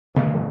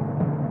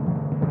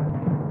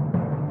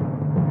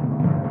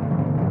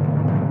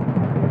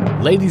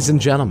Ladies and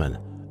gentlemen,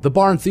 the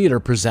Barn Theater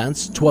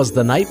presents 'Twas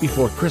the Night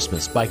Before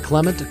Christmas by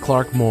Clement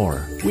Clark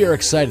Moore. We are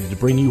excited to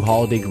bring you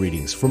holiday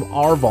greetings from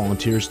our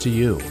volunteers to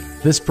you.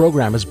 This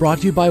program is brought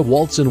to you by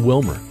Waltz and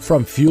Wilmer.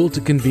 From fuel to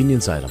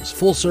convenience items,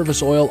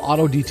 full-service oil,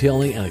 auto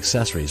detailing, and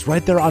accessories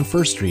right there on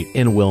 1st Street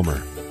in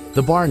Wilmer.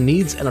 The Barn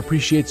needs and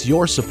appreciates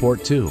your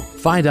support too.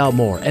 Find out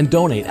more and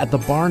donate at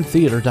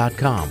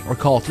thebarntheater.com or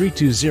call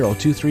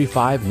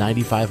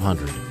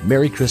 320-235-9500.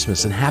 Merry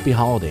Christmas and Happy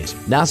Holidays.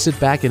 Now sit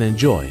back and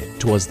enjoy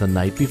 'Twas the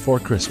Night Before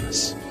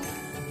Christmas.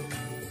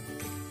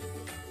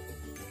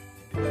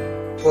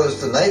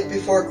 'Twas the night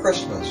before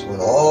Christmas when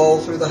all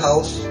through the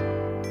house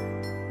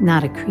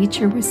not a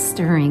creature was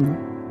stirring,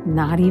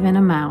 not even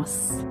a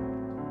mouse.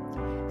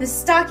 The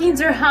stockings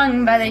are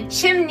hung by the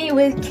chimney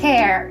with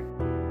care,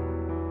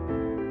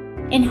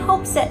 in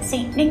hopes that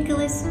St.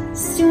 Nicholas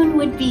soon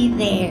would be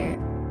there.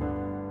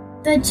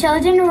 The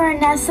children were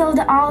nestled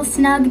all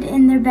snugged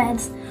in their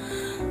beds,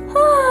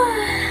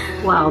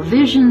 while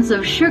visions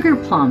of sugar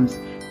plums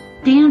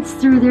danced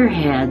through their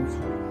heads.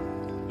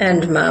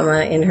 And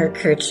Mama in her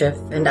kerchief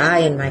and I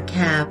in my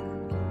cap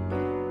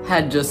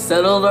had just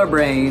settled our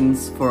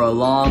brains for a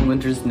long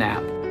winter's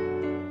nap.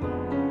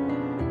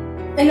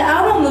 And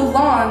out on the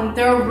lawn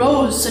there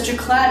arose such a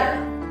clatter.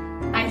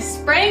 I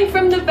sprang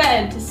from the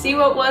bed to see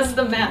what was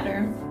the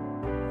matter.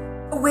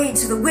 Away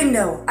to the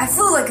window, I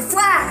flew like a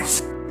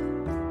flash,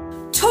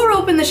 tore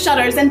open the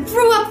shutters and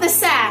threw up the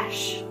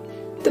sash.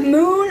 the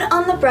moon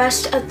on the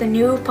breast of the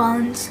new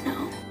fallen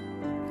snow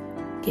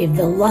gave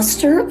the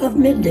luster of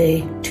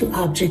midday to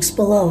objects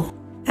below.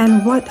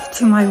 And what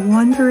to my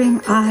wondering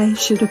eye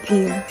should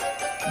appear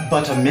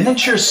but a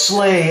miniature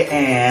sleigh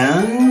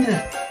and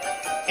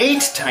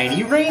 8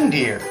 tiny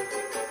reindeer.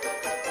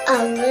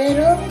 A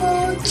little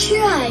old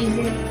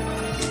driver,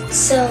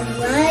 so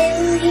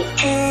lively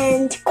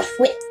and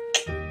quick.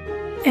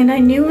 And I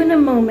knew in a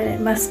moment it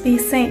must be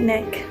Saint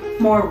Nick.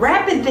 More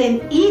rapid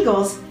than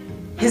eagles,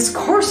 his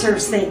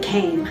coursers they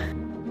came.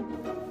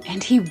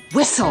 And he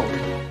whistled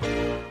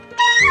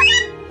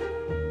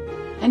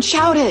and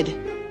shouted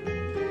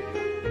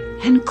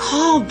and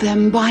called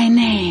them by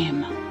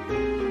name.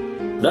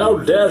 Now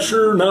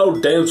Dasher, now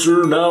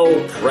Dancer, now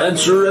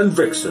Prancer and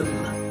Vixen.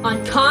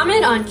 On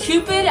Comet, on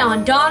Cupid,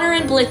 on Donner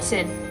and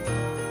Blitzen.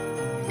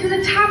 To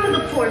the top of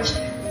the porch,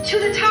 to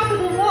the top of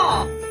the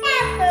wall.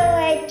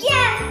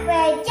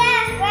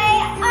 Jeffrey,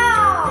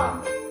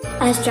 all!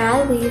 As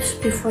dry leaves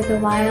before the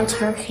wild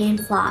hurricane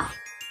fly.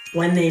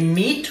 When they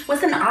meet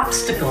with an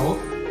obstacle,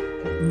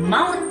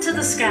 mount to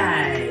the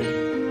sky.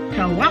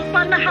 So up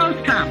on the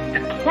housetop, the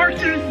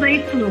coursers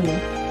they flew.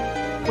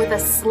 With a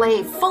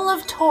sleigh full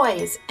of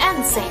toys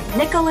and St.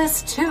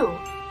 Nicholas too.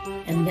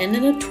 And then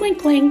in a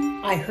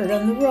twinkling, I heard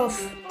on the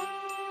roof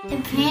the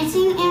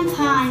prancing and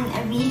pawing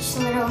of each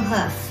little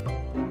hoof.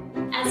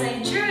 As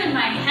I drew in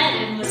my head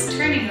and was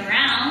turning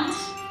around,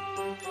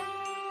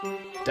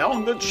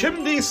 Down the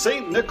chimney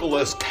St.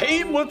 Nicholas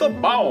came with a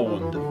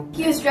bound.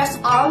 He was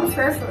dressed all in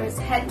fur from his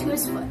head to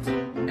his foot.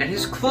 And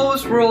his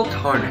clothes were all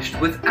tarnished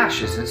with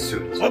ashes and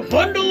soot. A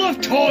bundle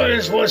of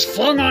toys was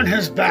flung on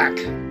his back.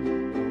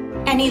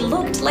 And he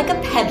looked like a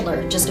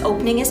peddler just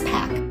opening his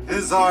pack.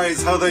 His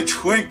eyes, how they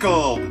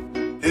twinkled,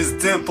 his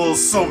dimples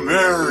so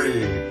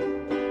merry.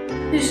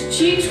 His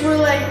cheeks were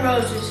like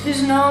roses,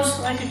 his nose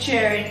like a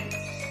cherry.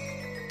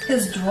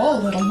 His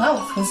droll little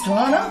mouth was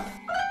drawn up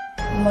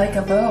like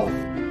a bow.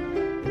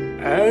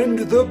 And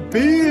the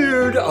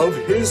beard of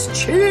his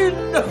chin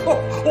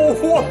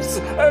was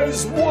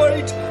as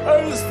white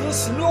as the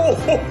snow.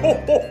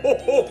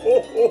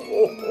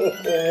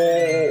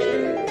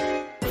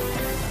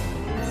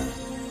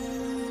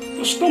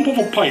 The stump of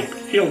a pipe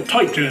held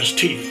tight to his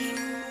teeth.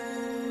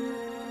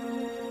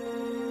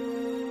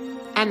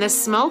 And the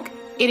smoke,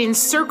 it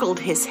encircled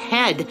his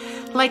head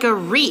like a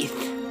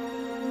wreath.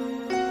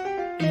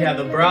 He had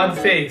a broad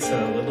face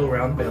and a little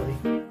round belly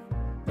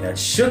that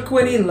shook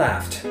when he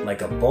laughed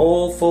like a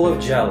bowl full of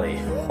jelly.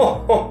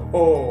 Ho, ho,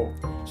 ho.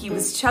 He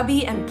was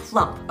chubby and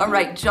plump, a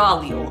right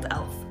jolly old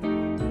elf.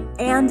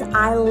 And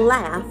I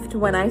laughed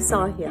when I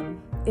saw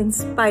him, in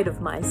spite of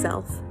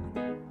myself.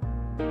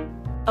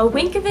 a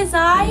wink of his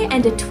eye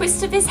and a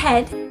twist of his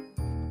head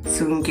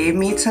soon gave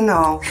me to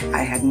know I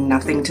had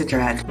nothing to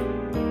dread.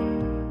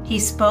 He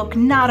spoke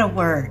not a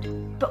word,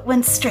 but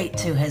went straight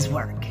to his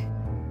work.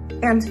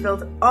 And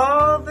filled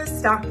all the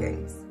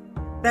stockings,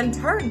 then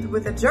turned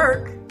with a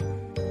jerk.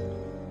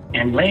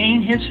 And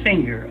laying his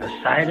finger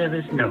aside of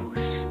his nose.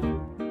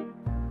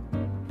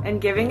 And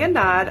giving a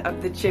nod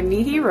up the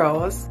chimney he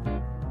rose.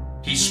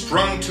 He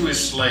sprung to his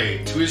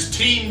sleigh, to his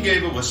team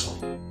gave a whistle.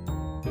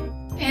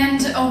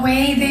 And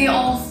away they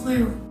all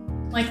flew,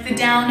 like the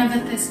down of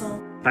a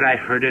thistle. But I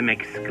heard him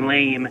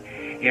exclaim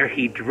ere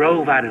he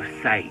drove out of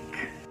sight.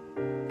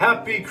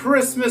 Happy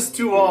Christmas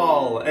to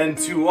all, and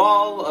to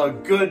all a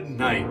good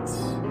night.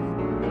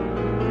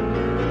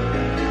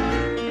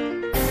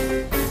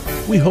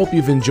 We hope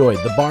you've enjoyed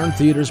the Barn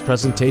Theater's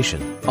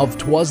presentation of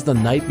 'Twas the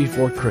Night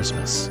Before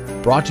Christmas.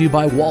 brought to you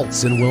by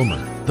Waltz in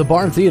Wilmer. The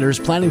Barn Theater is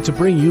planning to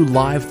bring you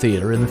live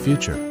theater in the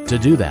future. To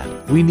do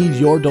that, we need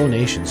your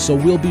donations, so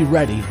we'll be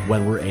ready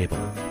when we're able.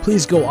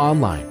 Please go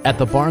online at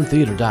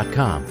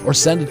thebarntheater.com or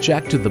send a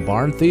check to the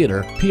Barn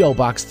Theater, P.O.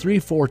 Box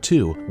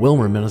 342,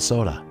 Wilmer,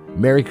 Minnesota.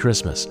 Merry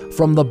Christmas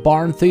from the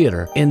Barn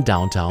Theater in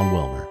downtown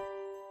Wilmer.